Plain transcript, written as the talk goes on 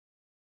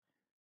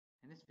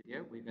this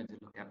video, we're going to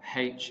look at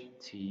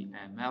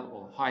HTML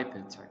or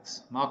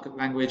Hypertext Markup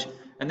Language,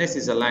 and this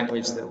is a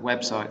language that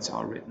websites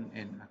are written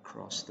in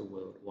across the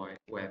World Wide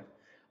Web.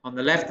 On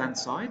the left-hand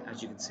side,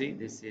 as you can see,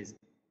 this is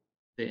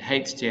the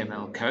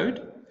HTML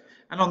code,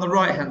 and on the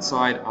right-hand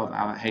side of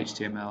our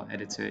HTML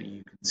editor,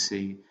 you can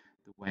see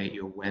the way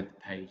your web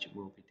page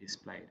will be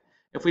displayed.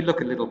 If we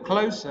look a little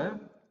closer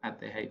at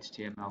the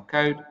HTML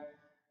code,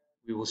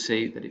 we will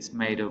see that it's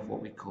made of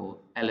what we call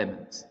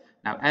elements.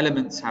 Now,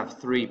 elements have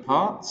three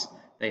parts.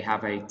 They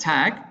have a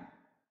tag.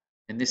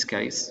 In this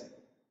case,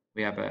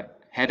 we have a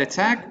header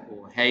tag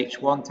or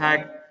H1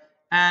 tag,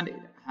 and it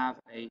have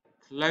a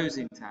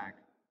closing tag,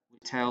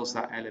 which tells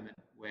that element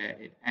where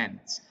it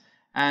ends.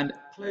 And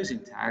closing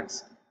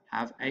tags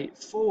have a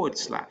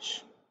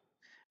 /.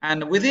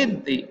 And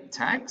within the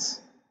tags,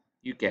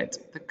 you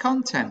get the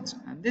content,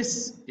 and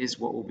this is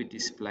what will be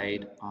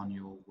displayed on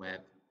your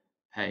web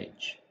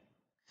page.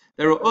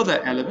 There are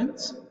other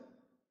elements.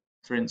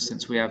 For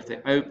instance, we have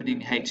the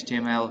opening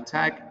HTML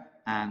tag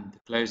and the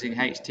closing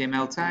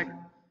HTML tag.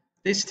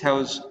 This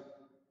tells the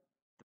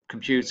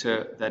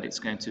computer that it's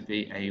going to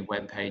be a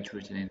web page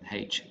written in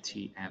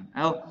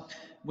HTML.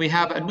 We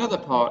have another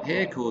part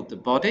here called the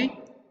body,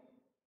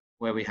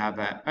 where we have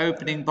an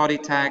opening body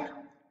tag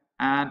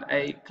and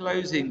a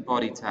closing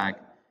body tag.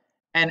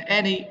 And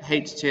any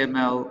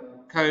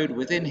HTML code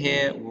within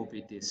here will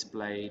be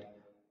displayed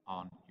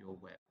on your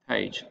web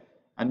page.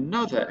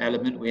 Another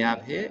element we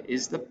have here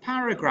is the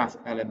paragraph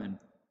element,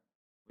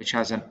 which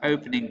has an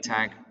opening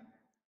tag,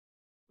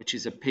 which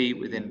is a P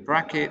within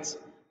brackets,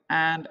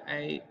 and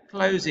a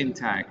closing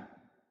tag,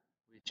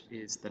 which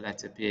is the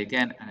letter P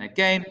again. And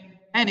again,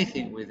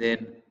 anything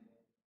within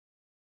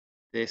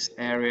this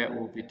area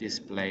will be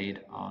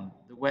displayed on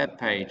the web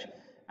page.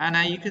 And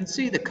now you can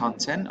see the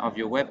content of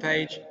your web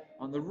page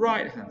on the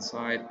right-hand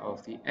side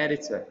of the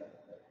editor.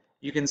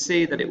 You can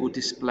see that it will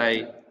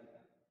display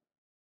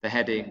the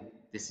heading.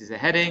 This is a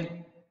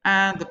heading,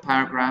 and the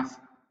paragraph,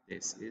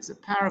 this is a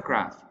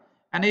paragraph.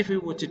 And if we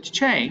were to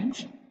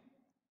change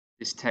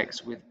this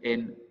text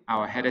within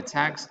our header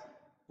tags,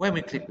 when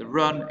we click the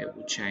run, it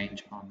will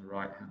change on the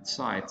right hand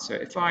side. So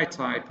if I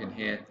type in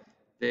here,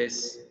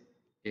 this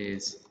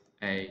is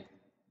a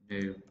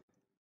new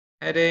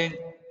heading,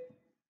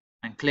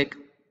 and click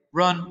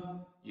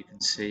run, you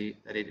can see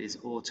that it is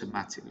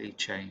automatically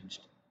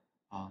changed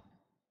on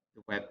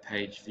the web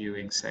page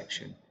viewing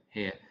section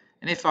here.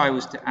 And if I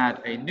was to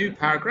add a new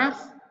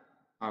paragraph,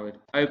 I would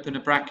open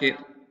a bracket,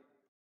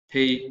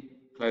 P,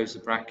 close the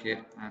bracket,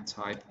 and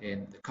type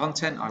in the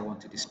content I want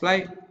to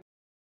display.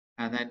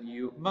 And then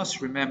you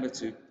must remember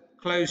to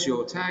close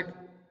your tag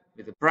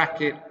with a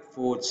bracket,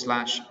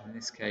 /. In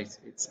this case,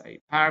 it's a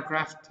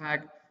paragraph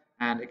tag.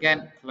 And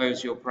again,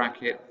 close your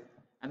bracket.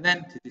 And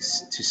then to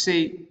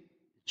see the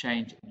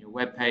change in your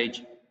web page,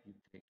 you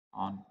click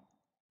on